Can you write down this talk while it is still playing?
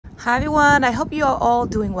Hi everyone, I hope you are all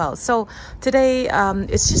doing well. So today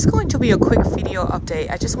it's just going to be a quick video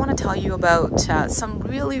update. I just want to tell you about some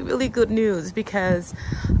really good news because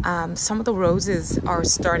some of the roses are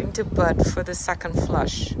starting to bud for the second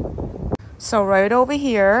flush. So right over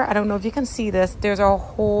here, I don't know if you can see this, there's a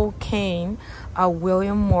whole cane of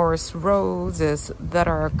William Morris roses that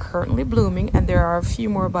are currently blooming, and there are a few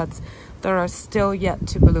more buds that are still yet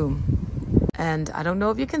to bloom. And I don't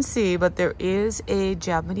know if you can see, but there is a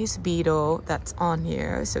Japanese beetle that's on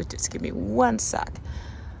here. So just give me one sec.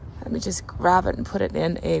 Let me just grab it and put it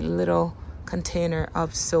in a little container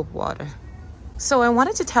of soap water. So I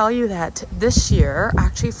wanted to tell you that this year,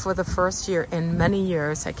 actually for the first year in many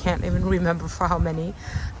years, I can't even remember for how many,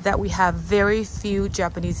 that we have very few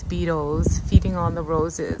Japanese beetles feeding on the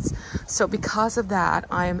roses. So because of that,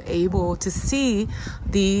 I am able to see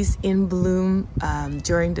these in bloom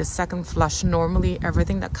during the second flush. Normally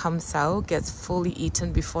everything that comes out gets fully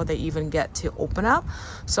eaten before they even get to open up.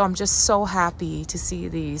 So I'm just so happy to see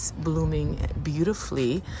these blooming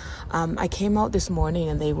beautifully. I came out this morning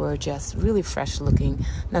and they were just really fresh looking.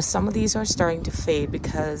 Now some of these are starting to fade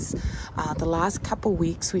because the last couple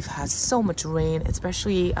weeks we've had so much rain,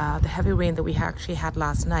 especially the heavy rain that we actually had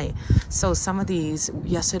last night. So some of these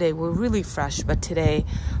yesterday were really fresh, but today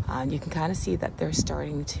you can kind of see that they're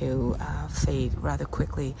starting to fade rather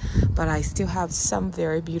quickly. But I still have some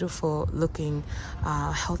very beautiful looking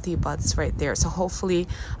healthy buds right there. So hopefully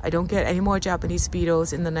I don't get any more Japanese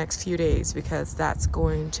beetles in the next few days, because that's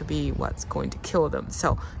going to be what's going to kill them.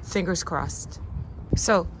 So fingers crossed.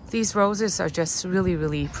 So these roses are just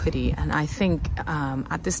really pretty, and I think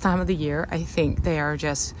at this time of the year, I think they are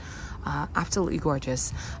just absolutely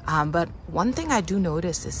gorgeous. But one thing I do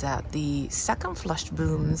notice is that the second flush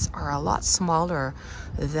blooms are a lot smaller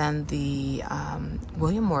than the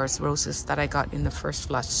William Morris roses that I got in the first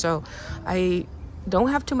flush. So I don't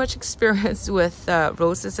have too much experience with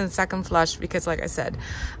roses in second flush because, like I said,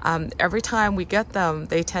 every time we get them,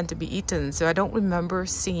 they tend to be eaten. So I don't remember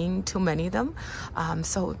seeing too many of them.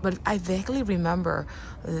 But I vaguely remember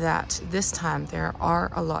that this time there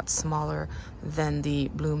are a lot smaller than the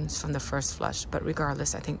blooms from the first flush. But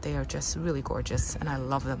regardless, I think they are just really gorgeous and I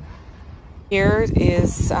love them. Here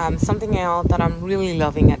is something else that I'm really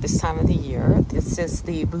loving at this time of the year. This is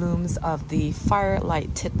the blooms of the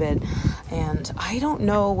firelight titbit, and I don't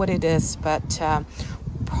know what it is, but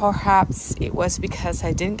perhaps it was because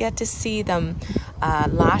I didn't get to see them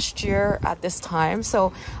last year at this time.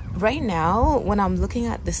 So right now, when I'm looking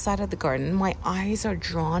at this side of the garden, my eyes are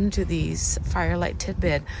drawn to these firelight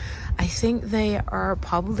titbit. I think they are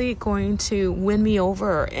probably going to win me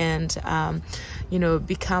over and you know,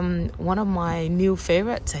 become one of my new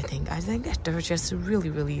favorites. I think they're just really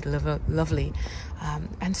lovely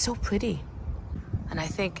and so pretty. And I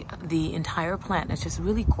think the entire plant is just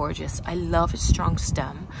really gorgeous. I love its strong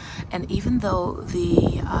stem. And even though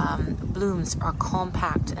the blooms are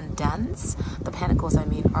compact and dense, the panicles, I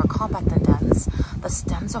mean, are compact and dense, the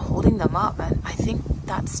stems are holding them up. And I think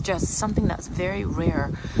that's just something that's very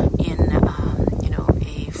rare in, you know,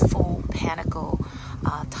 a full panicle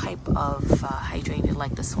type of hydrangea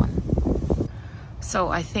like this one. So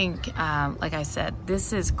I think, like I said,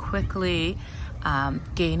 this is quickly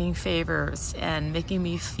gaining favors and making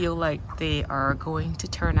me feel like they are going to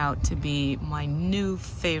turn out to be my new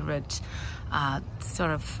favorite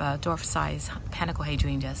sort of dwarf size panicle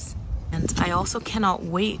hydrangeas. And I also cannot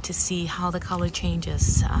wait to see how the color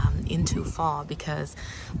changes into fall, because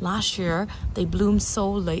last year they bloomed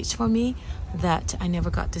so late for me that I never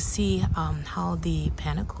got to see how the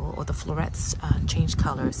panicle or the florets change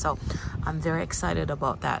color. So I'm very excited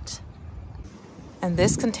about that. And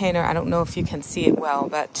this container, I don't know if you can see it well,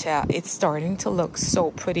 but it's starting to look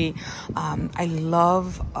so pretty. I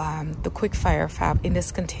love the quick fire fab in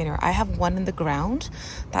this container. I have one in the ground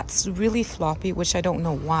that's really floppy, which I don't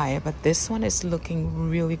know why, but this one is looking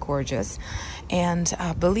really gorgeous. And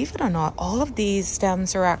believe it or not, all of these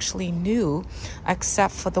stems are actually new,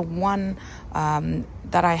 except for the one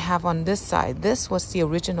that I have on this side. This was the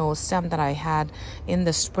original stem that I had in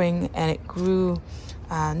the spring, and it grew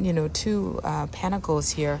you know, two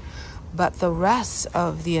panicles here, but the rest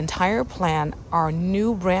of the entire plant are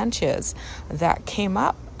new branches that came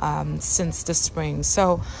up since the spring.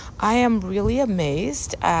 So I am really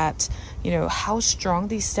amazed at, you know, how strong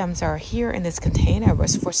these stems are here in this container, but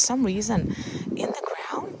for some reason in the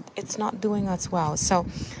ground it's not doing as well. So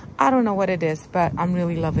I don't know what it is, but I'm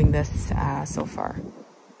really loving this so far.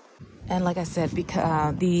 And like I said,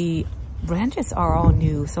 because the branches are all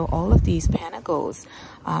new. So all of these panicles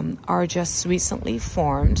are just recently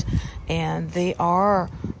formed, and they are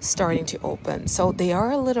starting to open. So they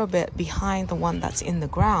are a little bit behind the one that's in the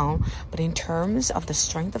ground, but in terms of the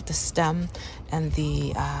strength of the stem and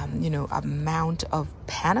the amount of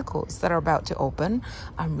panicles that are about to open,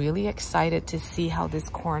 I'm really excited to see how this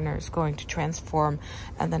corner is going to transform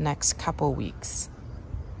in the next couple weeks.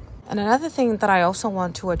 And another thing that I also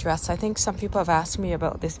want to address, I think some people have asked me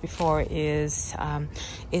about this before, is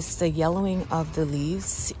the yellowing of the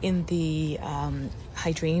leaves in the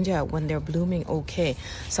hydrangea when they're blooming okay.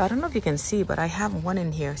 So I don't know if you can see, but I have one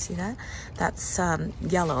in here. See that? That's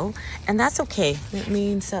yellow, and that's okay. It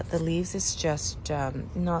means that the leaves is just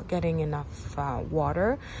not getting enough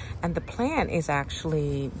water, and the plant is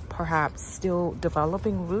actually perhaps still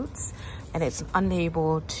developing roots, and it's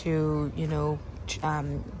unable to,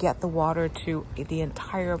 get the water to the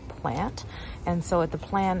entire plant. And so at the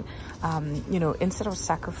plant, instead of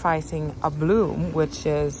sacrificing a bloom, which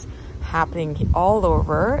is happening all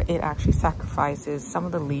over, it actually sacrifices some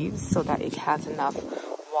of the leaves so that it has enough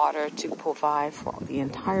water to provide for the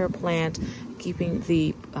entire plant, keeping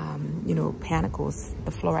the panicles,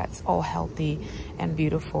 the florets, all healthy and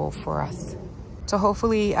beautiful for us. So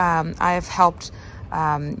hopefully I've helped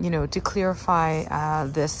to clarify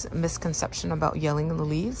this misconception about yellowing the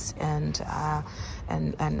leaves, and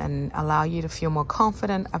allow you to feel more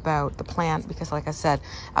confident about the plant, because like I said,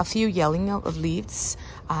 a few yellowing of leaves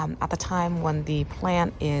at the time when the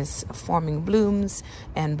plant is forming blooms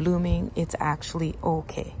and blooming, it's actually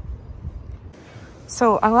okay.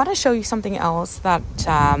 So I want to show you something else that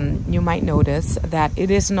you might notice that it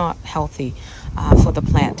is not healthy for the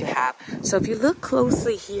plant to have. So if you look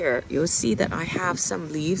closely here, you'll see that I have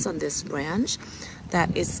some leaves on this branch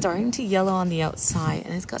that is starting to yellow on the outside,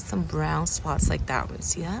 and it's got some brown spots like that.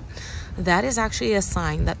 See that? That is actually a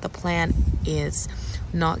sign that the plant is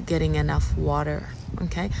not getting enough water.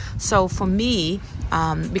 Okay, so for me,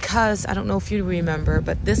 because I don't know if you remember,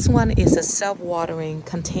 but this one is a self-watering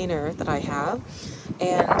container that I have,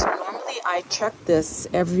 and normally I check this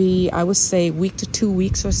every, I would say, week to 2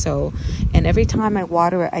 weeks or so, and every time I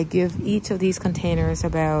water it, I give each of these containers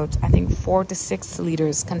about, I think, 4 to 6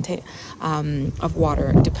 liters of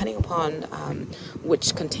water, depending upon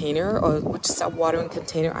which container or which self-watering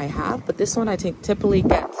container I have. But this one I think typically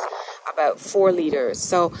gets about 4 liters.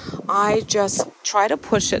 So I just try to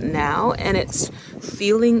push it now, and it's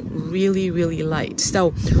feeling really, really light.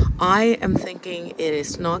 So I am thinking it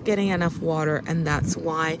is not getting enough water, and that's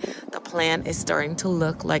why the plant is starting to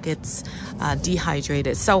look like it's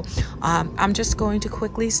dehydrated. So I'm just going to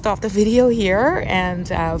quickly stop the video here and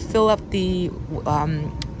fill up the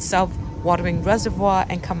self-watering reservoir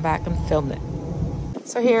and come back and film it.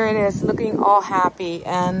 So here it is, looking all happy,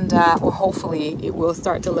 and well, hopefully it will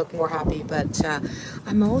start to look more happy. But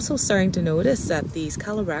I'm also starting to notice that these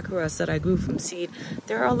calabracaras that I grew from seed,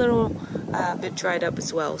 they're a little bit dried up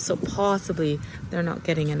as well. So possibly they're not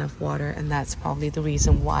getting enough water, and that's probably the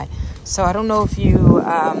reason why. So I don't know if you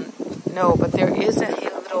know, but there is a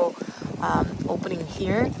little opening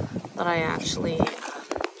here that I actually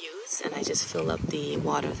and I just fill up the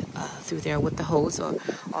water through there with the hose or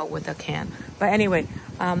with a can. But anyway,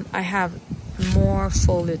 I have more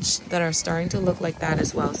foliage that are starting to look like that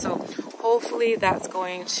as well. So hopefully that's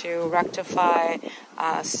going to rectify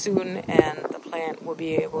soon, and the plant will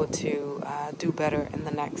be able to do better in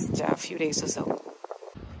the next few days or so.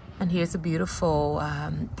 And here's a beautiful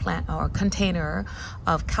plant or container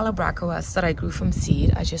of calabracaras that I grew from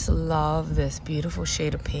seed. I just love this beautiful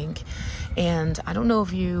shade of pink. And I don't know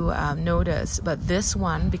if you noticed, but this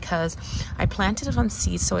one, because I planted it from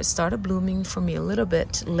seed, so it started blooming for me a little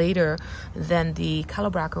bit later than the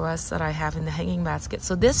calabracaras that I have in the hanging basket.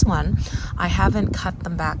 So this one, I haven't cut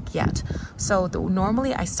them back yet. So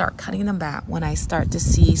normally I start cutting them back when I start to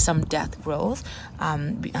see some death growth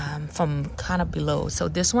from kind of below. So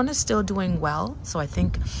this one is still doing well, so I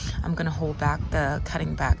think I'm gonna hold back the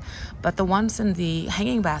cutting back. But the ones in the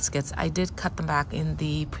hanging baskets, I did cut them back in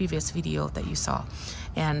the previous video that you saw,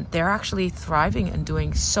 and they're actually thriving and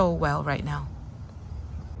doing so well right now.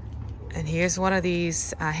 And here's one of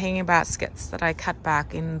these hanging baskets that I cut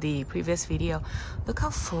back in the previous video. Look how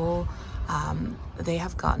full they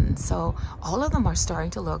have gotten. So all of them are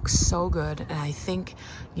starting to look so good, and I think,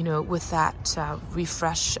 you know, with that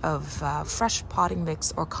refresh of fresh potting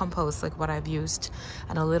mix or compost like what I've used,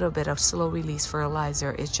 and a little bit of slow release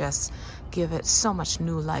fertilizer, it just give it so much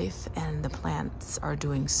new life, and the plants are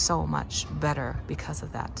doing so much better because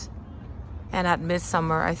of that. And at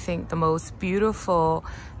midsummer, I think the most beautiful,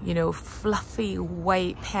 you know, fluffy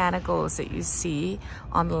white panicles that you see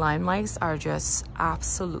on the limelights are just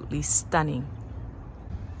absolutely stunning.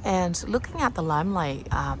 And looking at the limelight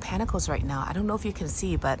panicles right now, I don't know if you can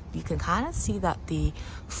see, but you can kind of see that the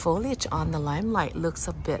foliage on the limelight looks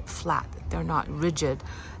a bit flat. They're not rigid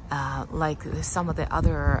like some of the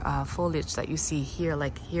other foliage that you see here,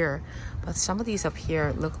 like here. But some of these up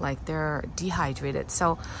here look like they're dehydrated.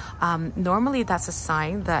 So normally that's a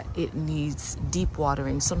sign that it needs deep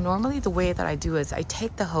watering. So normally the way that I do is I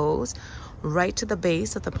take the hose right to the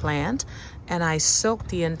base of the plant and I soak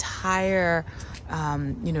the entire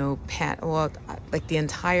you know, like the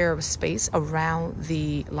entire space around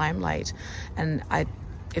the limelight. And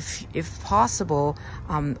if possible,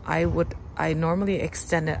 I normally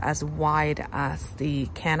extend it as wide as the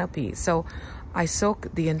canopy. So I soak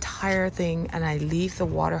the entire thing and I leave the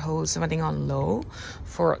water hose running on low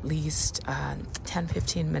for at least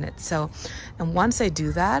 10-15 minutes. So, and once I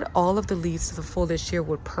do that, all of the leaves of the foliage here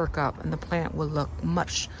would perk up and the plant will look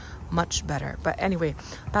much better. But anyway,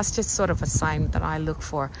 that's just sort of a sign that I look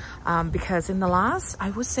for, because I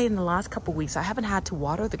would say in the last couple of weeks, I haven't had to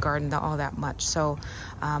water the garden all that much. So,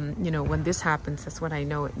 you know, when this happens, that's when I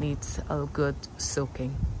know it needs a good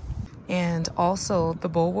soaking. And also the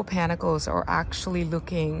bulbul panicles are actually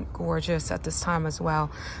looking gorgeous at this time as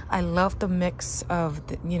well. I love the mix of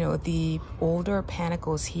the older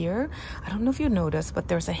panicles here. I don't know if you noticed, but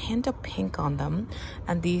there's a hint of pink on them.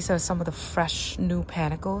 And these are some of the fresh new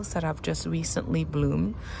panicles that have just recently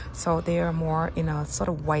bloomed. So they are more in a sort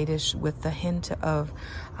of whitish with the hint of,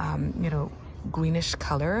 greenish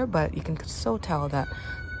color, but you can so tell that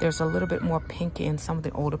there's a little bit more pink in some of the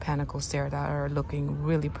older panicles there that are looking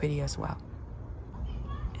really pretty as well.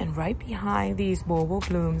 And right behind these bulbul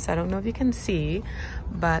blooms, I don't know if you can see,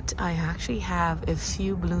 but I actually have a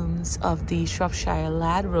few blooms of the Shropshire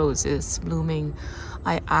lad roses blooming.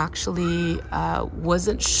 I actually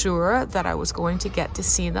wasn't sure that I was going to get to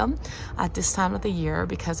see them at this time of the year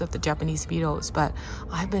because of the Japanese beetles, but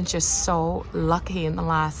I've been just so lucky in the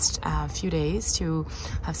last few days to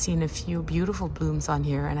have seen a few beautiful blooms on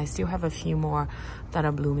here, and I still have a few more that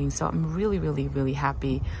are blooming. So I'm really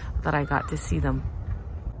happy that I got to see them.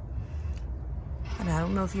 And I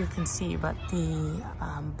don't know if you can see, but the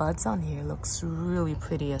buds on here looks really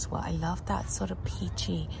pretty as well. I love that sort of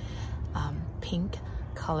peachy pink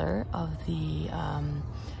color of the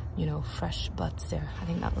fresh buds there. I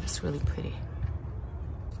think that looks really pretty.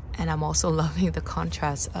 And I'm also loving the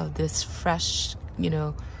contrast of this fresh,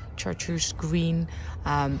 chartreuse green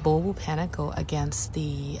bulbul panicle against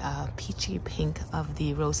the peachy pink of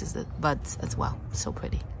the roses buds as well. So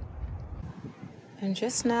pretty. And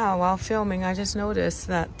just now, while filming, I just noticed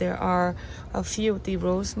that there are a few of the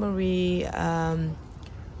rosemary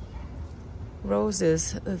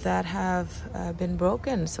roses that have been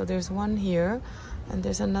broken. So there's one here, and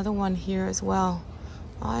there's another one here as well.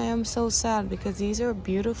 I am so sad because these are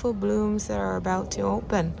beautiful blooms that are about to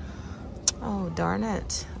open. Oh, darn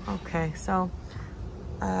it. Okay, so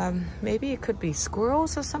maybe it could be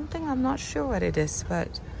squirrels or something. I'm not sure what it is,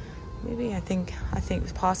 but maybe I think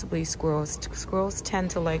possibly squirrels. Squirrels tend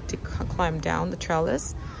to like to climb down the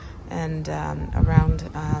trellis and around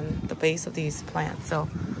the base of these plants. So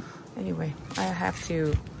anyway, I have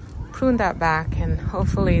to prune that back and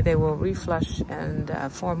hopefully they will reflush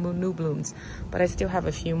and form new blooms. But I still have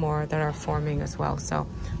a few more that are forming as well. So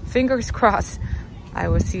fingers crossed I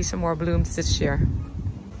will see some more blooms this year.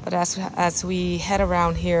 But as we head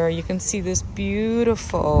around here, you can see this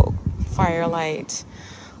beautiful firelight.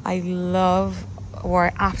 I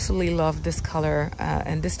absolutely love this color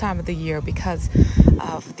and this time of the year because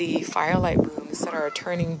of the firelight blooms that are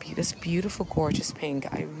turning this beautiful, gorgeous pink.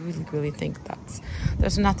 I really think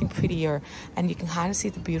there's nothing prettier, and you can kind of see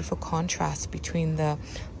the beautiful contrast between the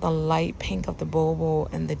light pink of the bulbul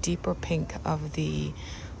and the deeper pink of the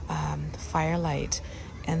firelight,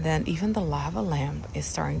 and then even the lava lamp is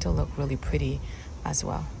starting to look really pretty as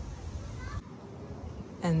well.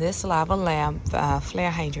 And this lava lamp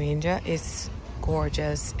flare hydrangea is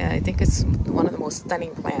gorgeous, and I think it's one of the most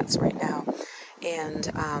stunning plants right now. And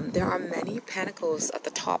there are many panicles at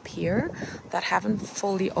the top here that haven't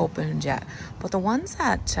fully opened yet, but the ones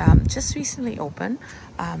that just recently opened,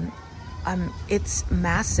 it's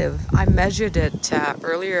massive. I measured it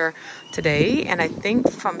earlier today, and I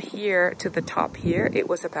think from here to the top here it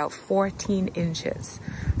was about 14 inches,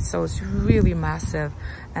 so it's really massive.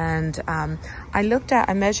 And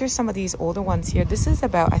I measured some of these older ones here. This is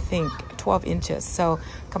about, I think, 12 inches. So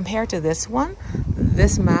compared to this one,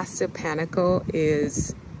 this massive panicle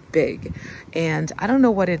is big. And I don't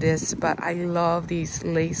know what it is, but I love these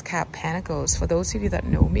lace cap panicles. For those of you that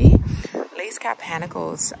know me, lace cap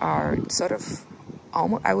panicles are sort of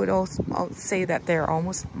almost, I would also say that they're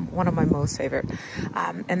almost one of my most favorite,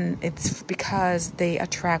 and it's because they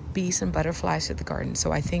attract bees and butterflies to the garden.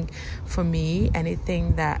 So I think for me,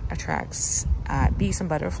 anything that attracts bees and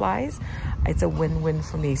butterflies, it's a win-win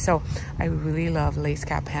for me. So I really love lace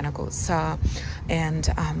cap panicles,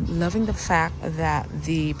 and loving the fact that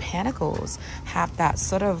the panicles have that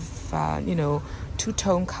sort of you know,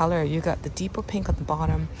 two-tone color. You got the deeper pink at the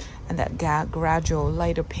bottom and that gradual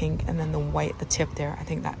lighter pink, and then the white at the tip there. I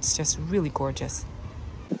think that's just really gorgeous.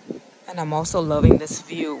 And I'm also loving this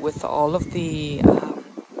view with all of the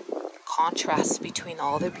contrast between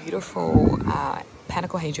all the beautiful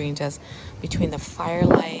panicle hydrangeas, between the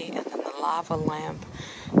firelight and then the lava lamp.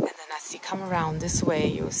 And then as you come around this way,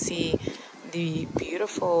 you'll see the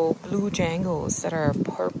beautiful blue jangles that are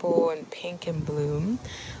purple and pink in bloom.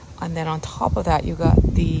 And then on top of that, you got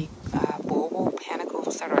the bobo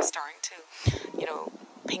panicles that are starting to, you know,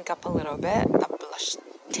 pink up a little bit, a blush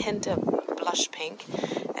tint of blush pink.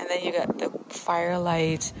 And then you got the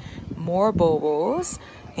firelight, more bobos,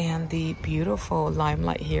 and the beautiful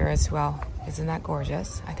limelight here as well. Isn't that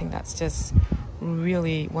gorgeous? I think that's just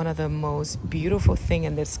really one of the most beautiful thing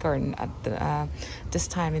in this garden at the, this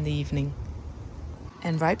time in the evening.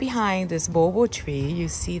 And right behind this bobo tree, you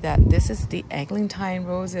see that this is the eglantine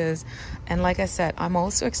roses. And like I said, I'm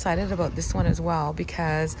also excited about this one as well,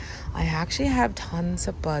 because I actually have tons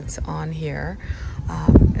of buds on here.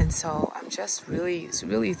 And so I'm just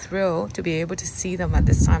really thrilled to be able to see them at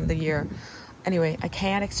this time of the year. Anyway, I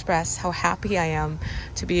can't express how happy I am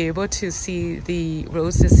to be able to see the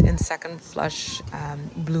roses in second flush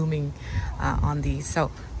blooming on these. So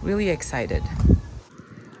really excited.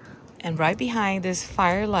 And right behind this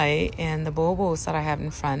firelight and the bobos that I have in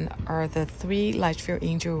front are the 3 Litchfield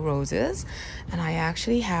Angel roses. And I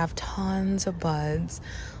actually have tons of buds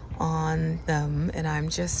on them, and I'm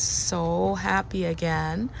just so happy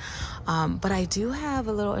again. But I do have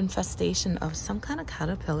a little infestation of some kind of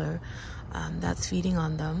caterpillar that's feeding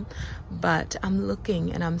on them. But I'm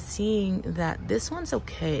looking and I'm seeing that this one's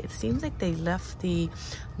okay. It seems like they left the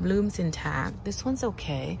blooms intact. This one's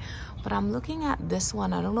okay. But I'm looking at this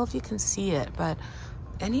one. I don't know if you can see it, but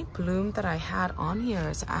any bloom that I had on here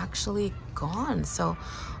is actually gone. So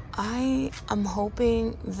I am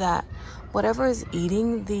hoping that whatever is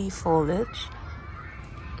eating the foliage,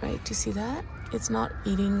 right, do you see that? It's not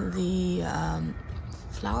eating the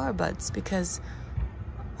flower buds, because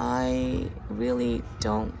I really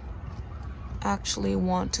don't actually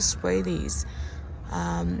want to spray these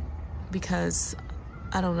because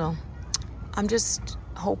I don't know. I'm just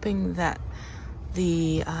hoping that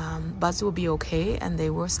the buds will be okay and they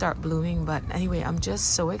will start blooming. But anyway, I'm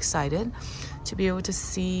just so excited to be able to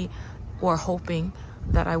see, or hoping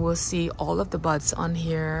that I will see all of the buds on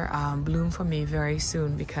here bloom for me very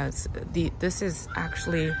soon, because this is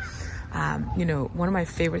actually you know, one of my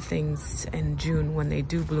favorite things in June when they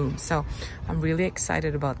do bloom. So I'm really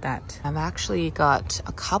excited about that. I've actually got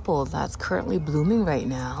a couple that's currently blooming right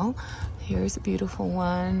now. Here's a beautiful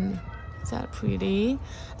one. Is that pretty?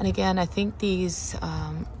 And again, I think these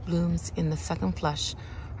blooms in the second flush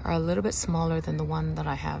are a little bit smaller than the one that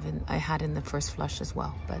I had in the first flush as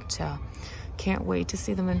well. But can't wait to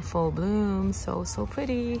see them in full bloom. So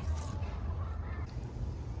pretty.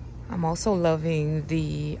 I'm also loving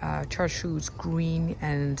the chartreuse green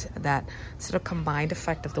and that sort of combined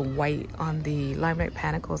effect of the white on the limelight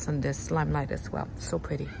panicles and this limelight as well. So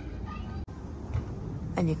pretty.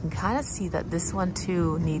 And you can kind of see that this one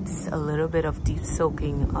too needs a little bit of deep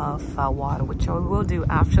soaking of water, which I will do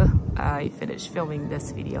after I finish filming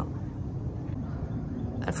this video.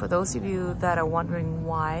 And for those of you that are wondering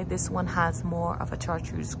why this one has more of a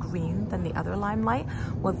chartreuse green than the other limelight,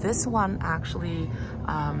 well, this one actually,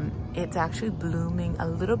 it's actually blooming a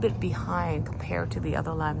little bit behind compared to the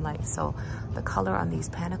other limelight. So the color on these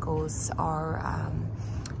panicles are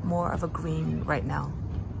more of a green right now.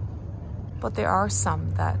 But there are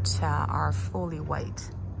some that are fully white.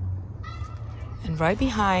 And right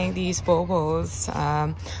behind these bobos,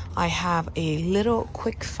 I have a little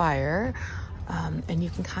quick fire. And you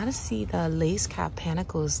can kind of see the lace cap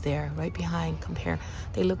panicles there right behind.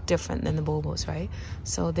 They look different than the bobos, right?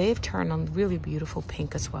 So they've turned on really beautiful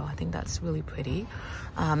pink as well. I think that's really pretty.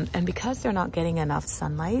 And because they're not getting enough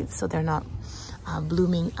sunlight, so they're not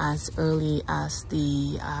blooming as early as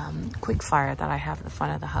the quick fire that I have in the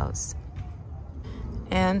front of the house.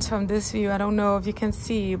 And from this view, I don't know if you can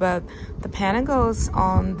see, but the panicles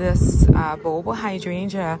on this bulbous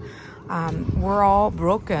hydrangea were all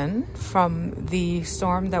broken from the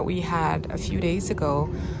storm that we had a few days ago.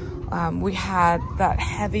 We had that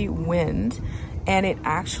heavy wind, and it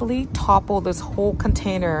actually toppled this whole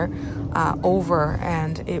container over,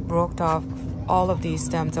 and it broke off all of these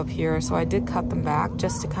stems up here. So I did cut them back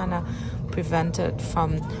just to kind of prevent it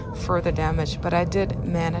from further damage. But I did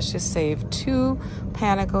manage to save 2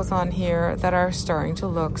 panicles on here that are starting to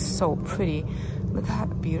look so pretty. Look at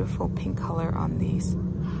that beautiful pink color on these.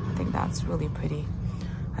 I think that's really pretty.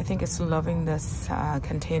 I think it's loving this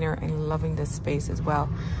container and loving this space as well.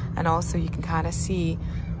 And also you can kind of see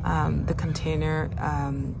the container.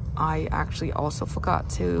 I actually also forgot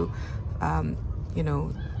to you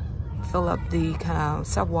know, fill up the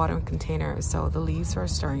self-watering container, so the leaves are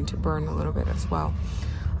starting to burn a little bit as well.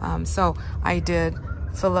 So I did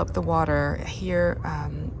fill up the water here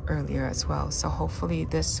earlier as well, so hopefully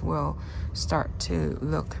this will start to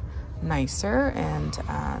look nicer, and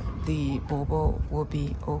the bulb will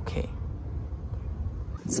be okay.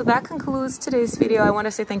 So that concludes today's video. I want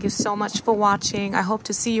to say thank you so much for watching. I hope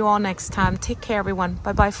to see you all next time. Take care, everyone.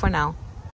 Bye bye for now.